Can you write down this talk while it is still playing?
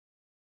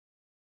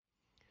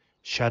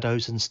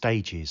Shadows and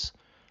Stages,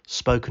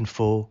 spoken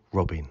for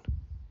Robin.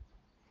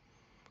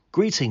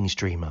 Greetings,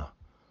 dreamer.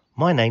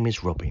 My name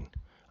is Robin,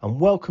 and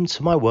welcome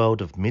to my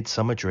world of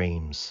midsummer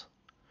dreams.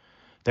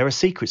 There are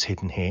secrets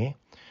hidden here.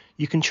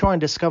 You can try and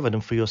discover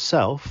them for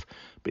yourself,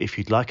 but if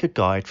you'd like a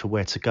guide for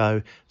where to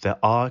go, there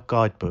are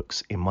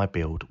guidebooks in my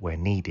build where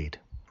needed.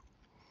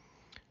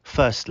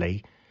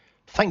 Firstly,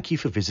 thank you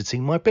for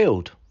visiting my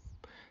build.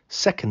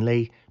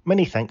 Secondly,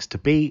 many thanks to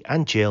Bea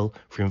and Jill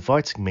for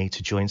inviting me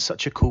to join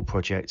such a cool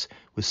project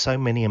with so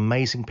many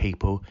amazing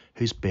people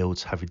whose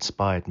builds have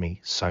inspired me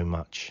so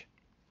much.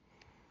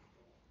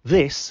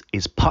 This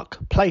is Puck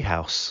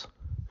Playhouse.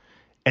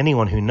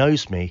 Anyone who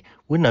knows me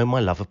will know my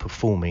love of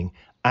performing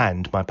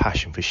and my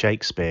passion for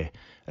Shakespeare,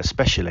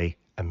 especially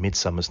A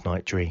Midsummer's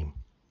Night Dream.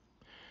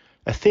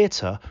 A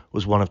theatre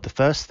was one of the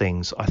first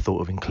things I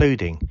thought of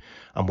including,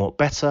 and what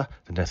better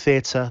than a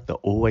theatre that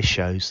always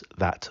shows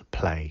that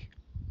play.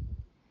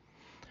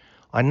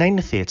 I named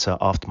the theatre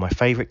after my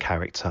favourite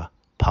character,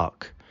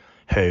 Puck,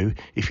 who,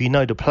 if you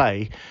know the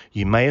play,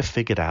 you may have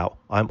figured out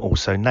I'm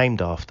also named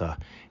after,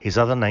 his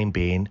other name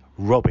being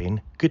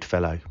Robin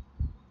Goodfellow.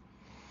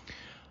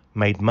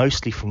 Made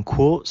mostly from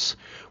quartz,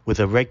 with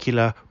a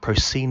regular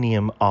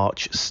proscenium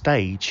arch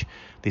stage,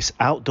 this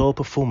outdoor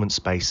performance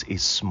space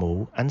is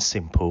small and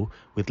simple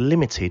with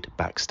limited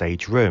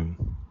backstage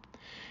room.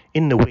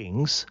 In the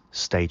wings,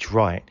 stage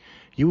right,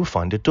 you will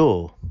find a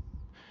door.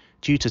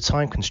 Due to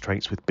time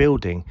constraints with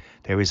building,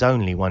 there is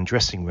only one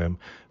dressing room,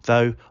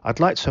 though I'd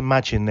like to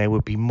imagine there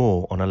would be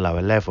more on a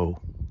lower level.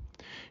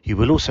 You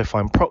will also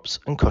find props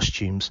and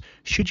costumes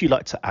should you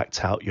like to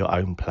act out your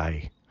own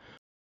play.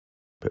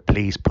 But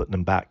please put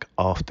them back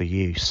after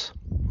use.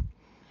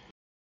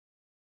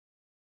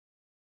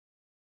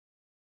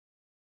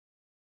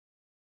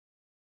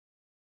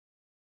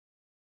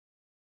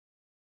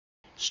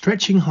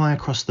 Stretching high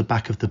across the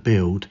back of the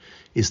build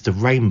is the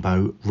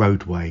Rainbow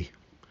Roadway.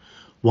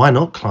 Why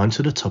not climb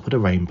to the top of the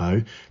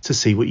rainbow to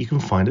see what you can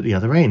find at the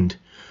other end?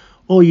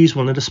 Or use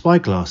one of the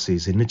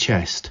spyglasses in the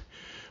chest.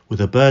 With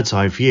a bird's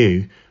eye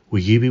view, will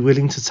you be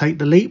willing to take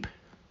the leap?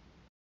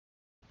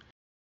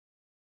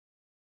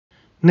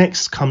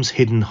 Next comes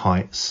Hidden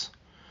Heights.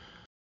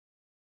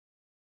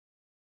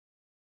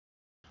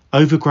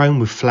 Overgrown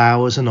with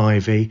flowers and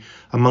ivy,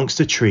 amongst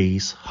the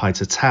trees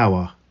hides a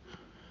tower.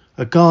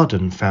 A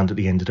garden found at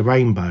the end of the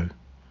rainbow.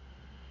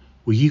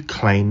 Will you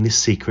claim this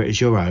secret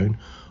as your own,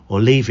 or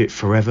leave it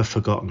forever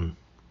forgotten?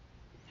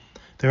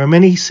 There are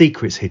many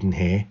secrets hidden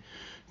here.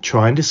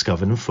 Try and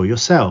discover them for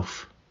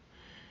yourself.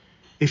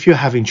 If you're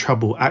having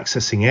trouble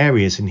accessing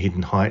areas in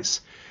Hidden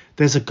Heights,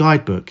 there's a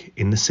guidebook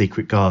in the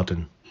secret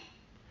garden.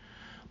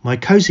 My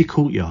cosy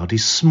courtyard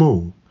is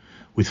small,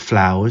 with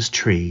flowers,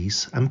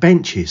 trees and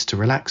benches to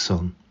relax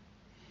on.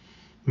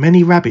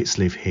 Many rabbits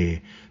live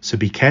here, so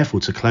be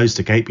careful to close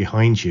the gate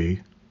behind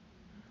you.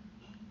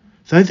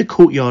 Though the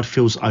courtyard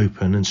feels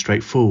open and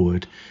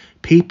straightforward,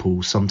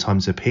 people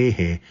sometimes appear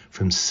here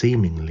from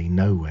seemingly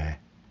nowhere.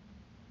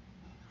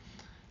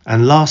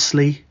 And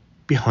lastly,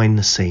 behind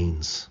the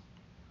scenes.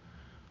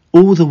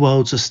 All the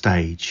world's a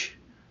stage,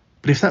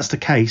 but if that's the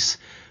case,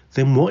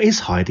 then what is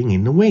hiding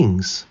in the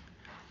wings?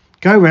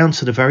 Go round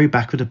to the very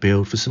back of the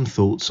build for some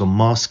thoughts on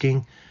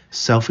masking,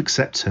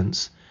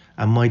 self-acceptance,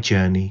 and my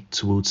journey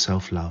towards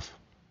self-love.